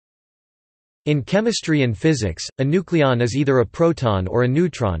In chemistry and physics, a nucleon is either a proton or a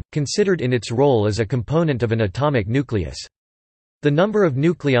neutron, considered in its role as a component of an atomic nucleus. The number of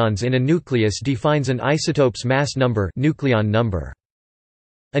nucleons in a nucleus defines an isotope's mass number, nucleon number.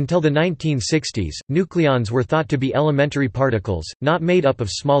 Until the 1960s, nucleons were thought to be elementary particles, not made up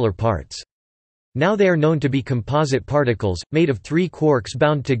of smaller parts. Now they are known to be composite particles, made of three quarks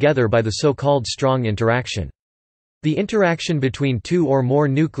bound together by the so-called strong interaction. The interaction between two or more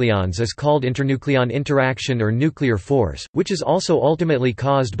nucleons is called internucleon interaction or nuclear force, which is also ultimately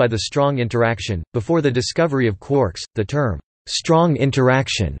caused by the strong interaction. Before the discovery of quarks, the term strong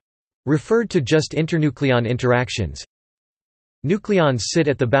interaction referred to just internucleon interactions. Nucleons sit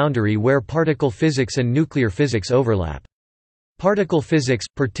at the boundary where particle physics and nuclear physics overlap. Particle physics,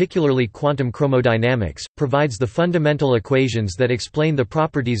 particularly quantum chromodynamics, provides the fundamental equations that explain the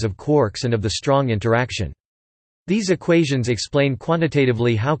properties of quarks and of the strong interaction. These equations explain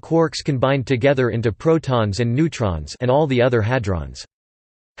quantitatively how quarks can bind together into protons and neutrons and all the other hadrons.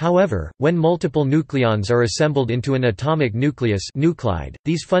 However, when multiple nucleons are assembled into an atomic nucleus nuclide,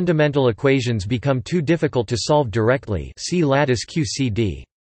 these fundamental equations become too difficult to solve directly. See lattice QCD.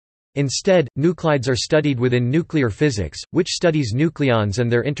 Instead, nuclides are studied within nuclear physics, which studies nucleons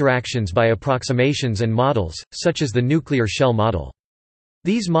and their interactions by approximations and models, such as the nuclear shell model.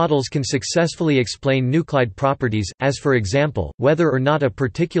 These models can successfully explain nuclide properties, as for example, whether or not a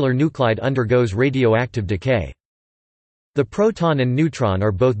particular nuclide undergoes radioactive decay. The proton and neutron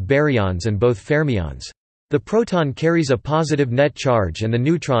are both baryons and both fermions. The proton carries a positive net charge and the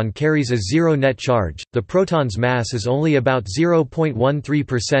neutron carries a zero net charge. The proton's mass is only about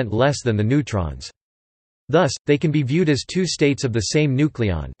 0.13% less than the neutron's. Thus, they can be viewed as two states of the same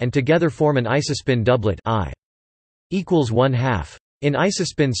nucleon, and together form an isospin doublet I = 1/2. In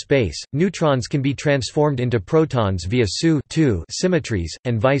isospin space, neutrons can be transformed into protons via SU symmetries,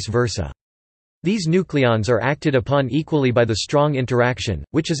 and vice versa. These nucleons are acted upon equally by the strong interaction,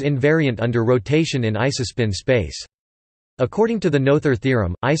 which is invariant under rotation in isospin space. According to the Noether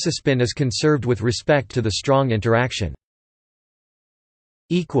theorem, isospin is conserved with respect to the strong interaction.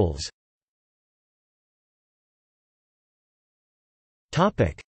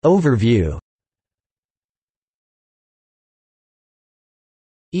 Overview.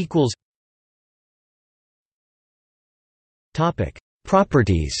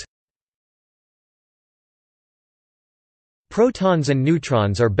 Properties. Protons and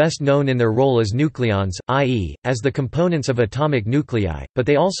neutrons are best known in their role as nucleons, i.e., as the components of atomic nuclei, but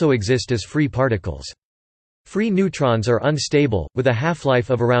they also exist as free particles. Free neutrons are unstable, with a half-life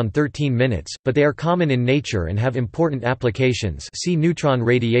of around 13 minutes, but they are common in nature and have important applications. See neutron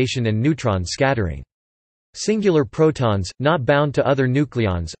radiation and neutron scattering. Singular protons, not bound to other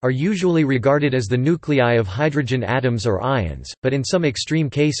nucleons, are usually regarded as the nuclei of hydrogen atoms or ions, but in some extreme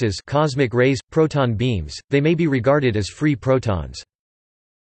cases, cosmic rays, proton beams, they may be regarded as free protons.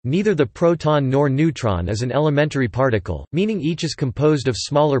 Neither the proton nor neutron is an elementary particle, meaning each is composed of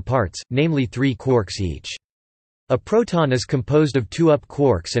smaller parts, namely 3 quarks each. A proton is composed of 2 up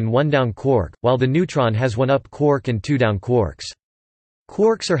quarks and 1 down quark, while the neutron has 1 up quark and 2 down quarks.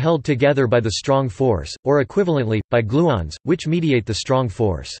 Quarks are held together by the strong force, or equivalently, by gluons, which mediate the strong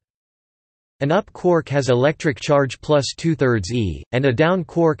force. An up quark has electric charge plus 2/3 e, and a down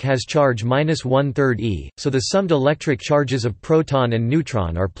quark has charge minus 1/3 e, so the summed electric charges of proton and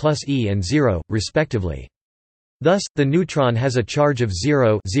neutron are plus e and 0, respectively. Thus, the neutron has a charge of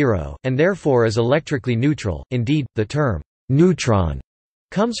 0, and therefore is electrically neutral. Indeed, the term neutron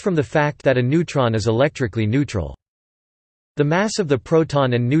comes from the fact that a neutron is electrically neutral. The mass of the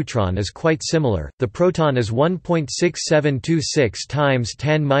proton and neutron is quite similar. The proton is 1.6726 times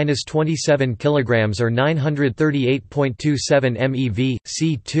 10⁻27 kg or 938.27 MeV,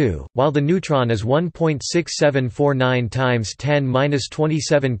 C2, while the neutron is 1.6749 times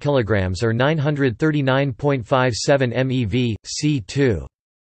 10⁻27 kg or 939.57 MeV, C2.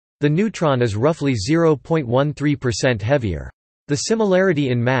 The neutron is roughly 0.13% heavier. The similarity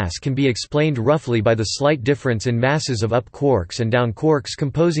in mass can be explained roughly by the slight difference in masses of up quarks and down quarks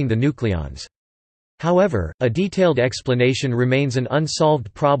composing the nucleons. However, a detailed explanation remains an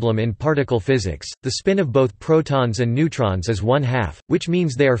unsolved problem in particle physics. The spin of both protons and neutrons is 1/2, which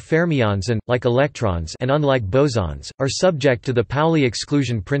means they are fermions and, like electrons and unlike bosons, are subject to the Pauli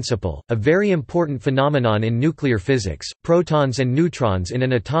exclusion principle, a very important phenomenon in nuclear physics. Protons and neutrons in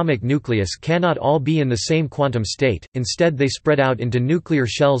an atomic nucleus cannot all be in the same quantum state, instead they spread out into nuclear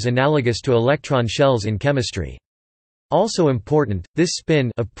shells analogous to electron shells in chemistry. Also important, this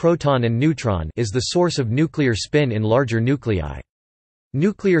spin of proton and neutron is the source of nuclear spin in larger nuclei.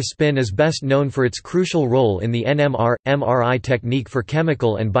 Nuclear spin is best known for its crucial role in the NMR/MRI technique for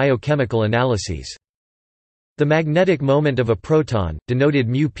chemical and biochemical analyses. The magnetic moment of a proton, denoted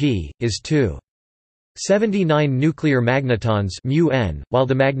μp, is 2.79 nuclear magnetons μn, while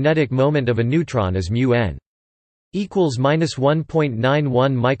the magnetic moment of a neutron is μn equals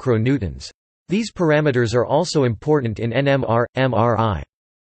 -1.91 micronewtons. These parameters are also important in NMR/MRI.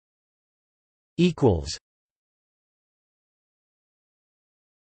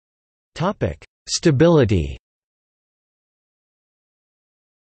 Topic: Stability.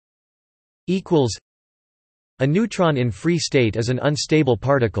 A neutron in free state is an unstable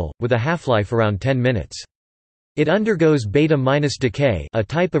particle, with a half-life around 10 minutes. It undergoes beta- decay, a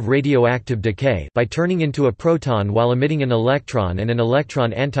type of radioactive decay, by turning into a proton while emitting an electron and an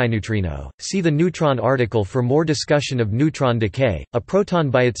electron antineutrino. See the Neutron article for more discussion of neutron decay. A proton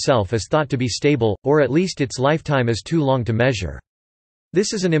by itself is thought to be stable, or at least its lifetime is too long to measure.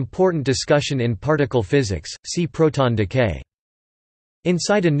 This is an important discussion in particle physics. See proton decay.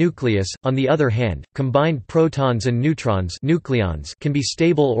 Inside a nucleus, on the other hand, combined protons and neutrons nucleons can be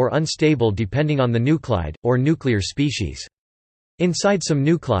stable or unstable depending on the nuclide, or nuclear species. Inside some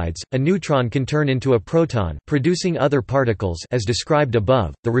nuclides, a neutron can turn into a proton, producing other particles as described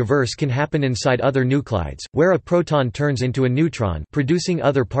above. The reverse can happen inside other nuclides, where a proton turns into a neutron, producing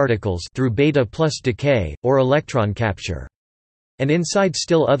other particles through beta+ decay, or electron capture. And inside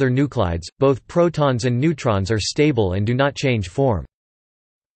still other nuclides, both protons and neutrons are stable and do not change form.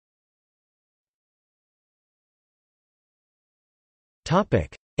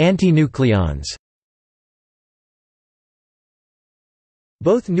 Antinucleons.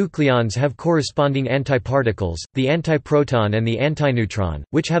 Both nucleons have corresponding antiparticles, the antiproton and the antineutron,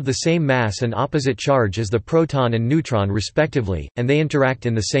 which have the same mass and opposite charge as the proton and neutron respectively, and they interact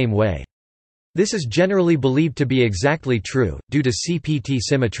in the same way. This is generally believed to be exactly true, due to CPT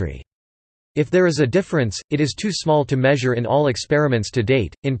symmetry. If there is a difference, it is too small to measure in all experiments to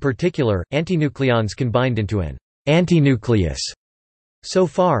date. In particular, antinucleons can bind into an antinucleus. So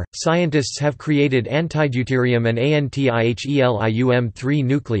far, scientists have created antideuterium and antihelium-3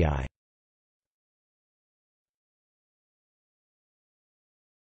 nuclei.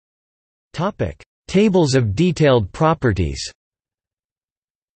 Topic: Tables of detailed properties.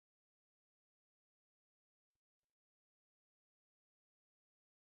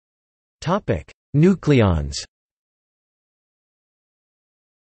 Topic: Nucleons.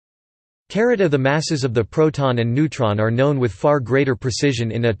 The masses of the proton and neutron are known with far greater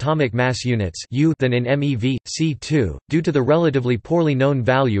precision in atomic mass units U than in MeV, C2, due to the relatively poorly known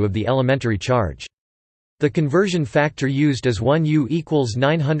value of the elementary charge. The conversion factor used is 1 U equals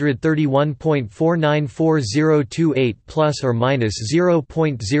 931.494028 plus or minus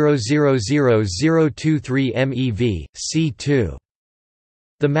 0.000023 MeV, C2.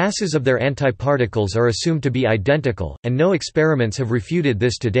 The masses of their antiparticles are assumed to be identical, and no experiments have refuted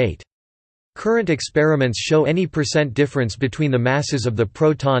this to date. Current experiments show any percent difference between the masses of the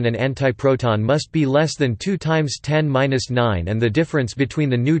proton and antiproton must be less than 2 × 10⁻⁹, and the difference between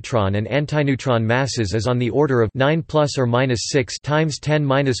the neutron and antineutron masses is on the order of 9 ± 6 ×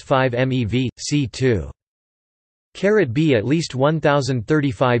 10⁻⁵ MeV, C2. B at least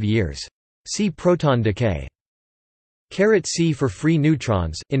 1035 years. See proton decay. C for free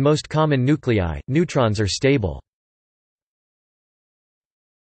neutrons. In most common nuclei, neutrons are stable.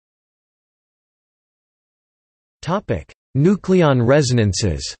 Nucleon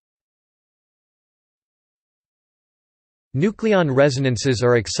resonances. Nucleon resonances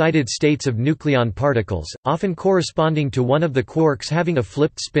are excited states of nucleon particles, often corresponding to one of the quarks having a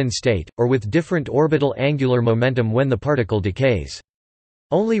flipped spin state, or with different orbital angular momentum when the particle decays.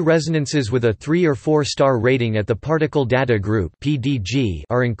 Only resonances with a 3 or 4 star rating at the Particle Data Group (PDG)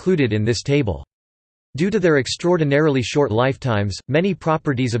 are included in this table. Due to their extraordinarily short lifetimes, many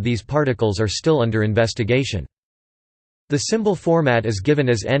properties of these particles are still under investigation. The symbol format is given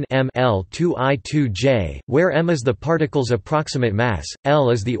as n m L2I2J, where m is the particle's approximate mass, L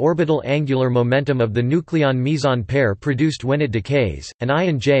is the orbital angular momentum of the nucleon-meson pair produced when it decays, and I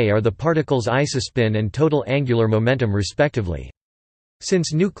and J are the particle's isospin and total angular momentum respectively.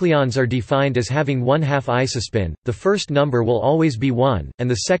 Since nucleons are defined as having 1/2 isospin, the first number will always be 1, and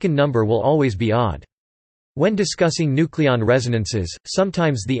the second number will always be odd. When discussing nucleon resonances,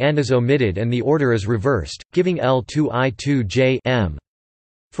 sometimes the n is omitted and the order is reversed, giving L2I2J m.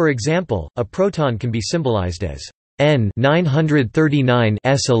 For example, a proton can be symbolized as N 939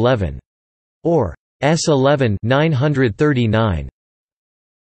 S11 or S11 939.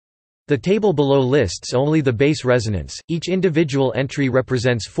 The table below lists only the base resonance. Each individual entry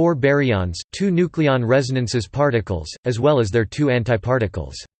represents 4 baryons, 2 nucleon resonances particles, as well as their 2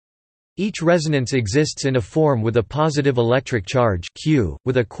 antiparticles. Each resonance exists in a form with a positive electric charge Q,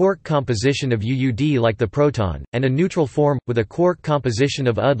 with a quark composition of UUD like the proton, and a neutral form, with a quark composition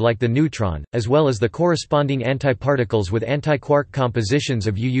of UD like the neutron, as well as the corresponding antiparticles with antiquark compositions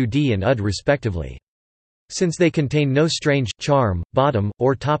of UUD and UD respectively. Since they contain no strange, charm, bottom,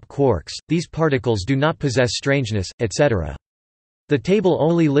 or top quarks, these particles do not possess strangeness, etc. The table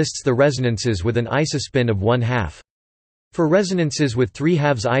only lists the resonances with an isospin of 1/2. For resonances with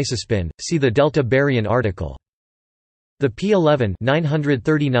 3/2 isospin, see the delta baryon article. The P11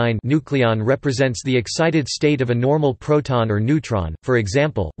 939 nucleon represents the excited state of a normal proton or neutron, for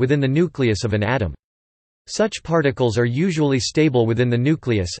example, within the nucleus of an atom. Such particles are usually stable within the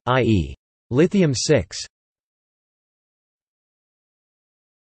nucleus, i.e. lithium-6.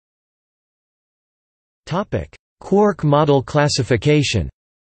 Quark model classification.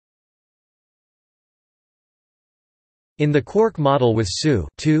 In the quark model with SU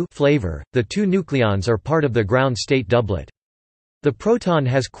flavor, the 2 nucleons are part of the ground state doublet. The proton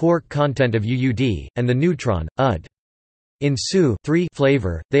has quark content of UUD, and the neutron, UD. In SU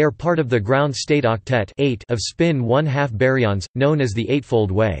flavor, they are part of the ground state octet 8 of spin 1/2 baryons, known as the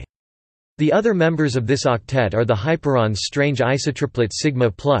eightfold way. The other members of this octet are the hyperons strange isotriplet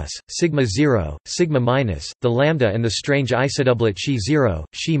sigma plus, sigma 0, sigma minus, the lambda and the strange isodoublet Xi 0,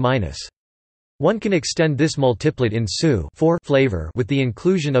 Xi minus. One can extend this multiplet in SU flavor with the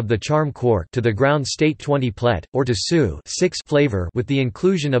inclusion of the charm quark to the ground state 20-plet, or to SU flavor with the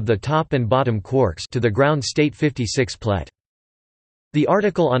inclusion of the top and bottom quarks to the ground state 56-plet. The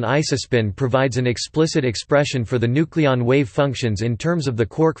article on isospin provides an explicit expression for the nucleon wave functions in terms of the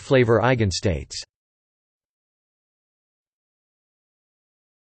quark flavor eigenstates.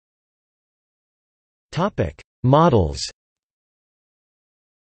 Models.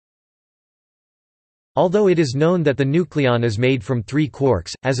 Although it is known that the nucleon is made from 3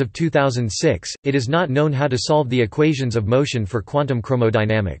 quarks, as of 2006, it is not known how to solve the equations of motion for quantum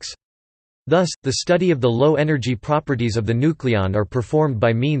chromodynamics. Thus, the study of the low-energy properties of the nucleon are performed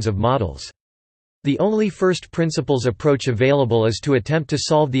by means of models. The only first principles approach available is to attempt to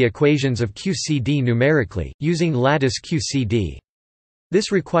solve the equations of QCD numerically, using lattice QCD.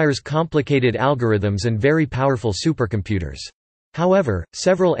 This requires complicated algorithms and very powerful supercomputers. However,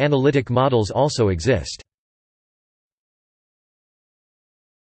 several analytic models also exist.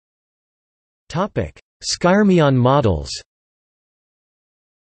 Skyrmion models.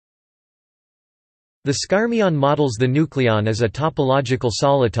 The Skyrmion models the nucleon as a topological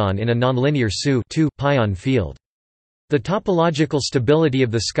soliton in a nonlinear SU pion field. The topological stability of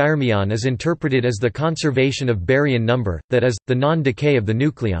the Skyrmion is interpreted as the conservation of baryon number, that is, the non-decay of the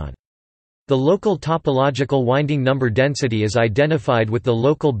nucleon. The local topological winding number density is identified with the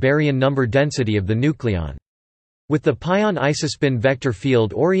local baryon number density of the nucleon. With the pion isospin vector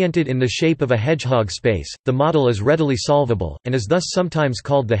field oriented in the shape of a hedgehog space, the model is readily solvable, and is thus sometimes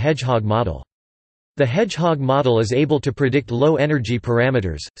called the hedgehog model. The hedgehog model is able to predict low-energy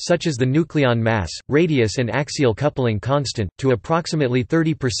parameters, such as the nucleon mass, radius and axial coupling constant, to approximately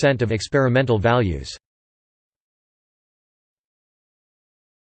 30% of experimental values.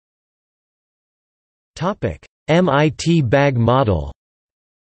 MIT bag model.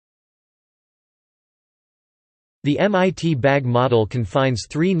 The MIT bag model confines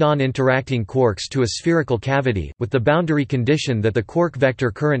 3 non-interacting quarks to a spherical cavity, with the boundary condition that the quark vector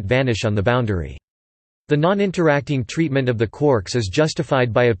current vanish on the boundary. The non-interacting treatment of the quarks is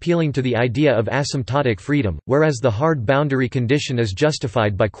justified by appealing to the idea of asymptotic freedom, whereas the hard boundary condition is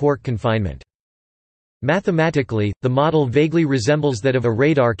justified by quark confinement. Mathematically, the model vaguely resembles that of a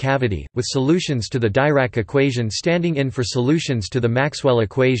radar cavity, with solutions to the Dirac equation standing in for solutions to the Maxwell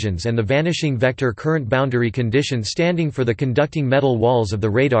equations and the vanishing vector current boundary condition standing for the conducting metal walls of the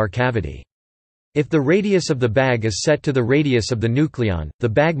radar cavity. If the radius of the bag is set to the radius of the nucleon, the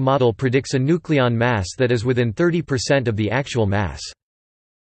bag model predicts a nucleon mass that is within 30% of the actual mass.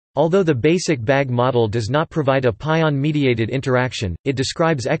 Although the basic bag model does not provide a pion-mediated interaction, it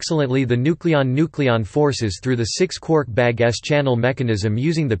describes excellently the nucleon-nucleon forces through the 6-quark bag S-channel mechanism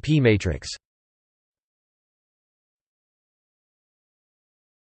using the P matrix.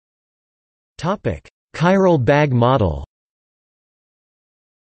 Chiral bag model.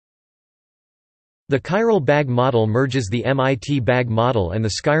 The chiral bag model merges the MIT bag model and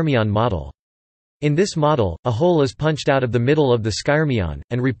the Skyrmion model. In this model, a hole is punched out of the middle of the Skyrmion,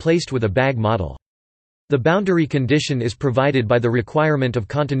 and replaced with a bag model. The boundary condition is provided by the requirement of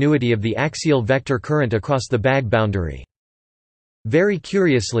continuity of the axial vector current across the bag boundary. Very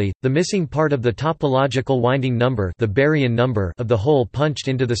curiously, the missing part of the topological winding number, the baryon number of the hole punched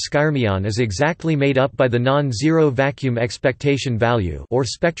into the skyrmion is exactly made up by the non-zero vacuum expectation value or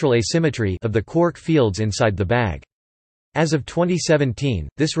spectral asymmetry of the quark fields inside the bag. As of 2017,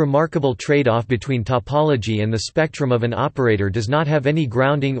 this remarkable trade-off between topology and the spectrum of an operator does not have any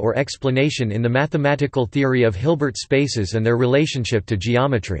grounding or explanation in the mathematical theory of Hilbert spaces and their relationship to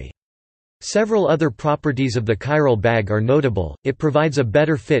geometry. Several other properties of the chiral bag are notable. It provides a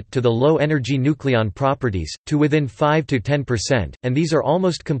better fit to the low-energy nucleon properties, to within 5 to 10%, and these are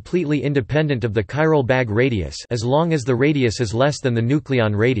almost completely independent of the chiral bag radius as long as the radius is less than the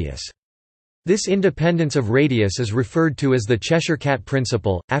nucleon radius. This independence of radius is referred to as the Cheshire Cat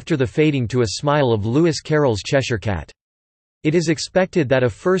principle, after the fading to a smile of Lewis Carroll's Cheshire Cat. It is expected that a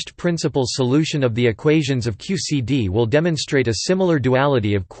first-principles solution of the equations of QCD will demonstrate a similar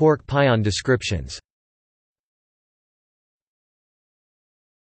duality of quark-pion descriptions.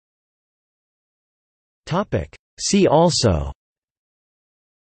 See also: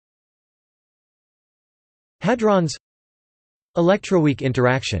 Hadrons, electroweak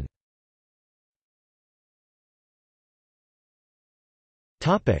interaction.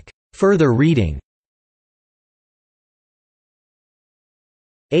 Further reading: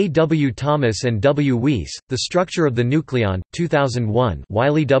 A. W. Thomas and W. Weiss, The Structure of the Nucleon, 2001,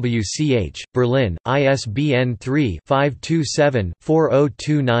 Wiley W. Ch., Berlin, ISBN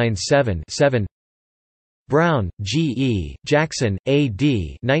 3-527-40297-7. Brown, G. E., Jackson, A.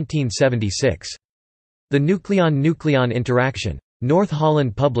 D. 1976. The Nucleon Interaction. North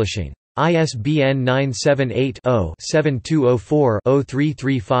Holland Publishing. ISBN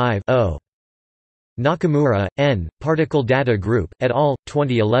 978-0-7204-0335-0. Nakamura, N., Particle Data Group, et al.,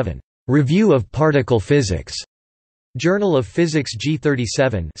 2011. Review of Particle Physics. Journal of Physics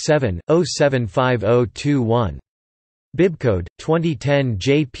G37 7.0750221. Bibcode, 2010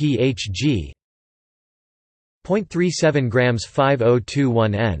 JPHG. 0.37 grams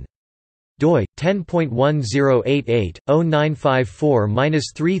 5021N. doi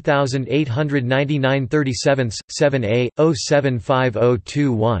 10.1088/0954-3899/37 7a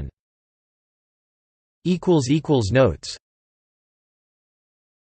 0750221. Notes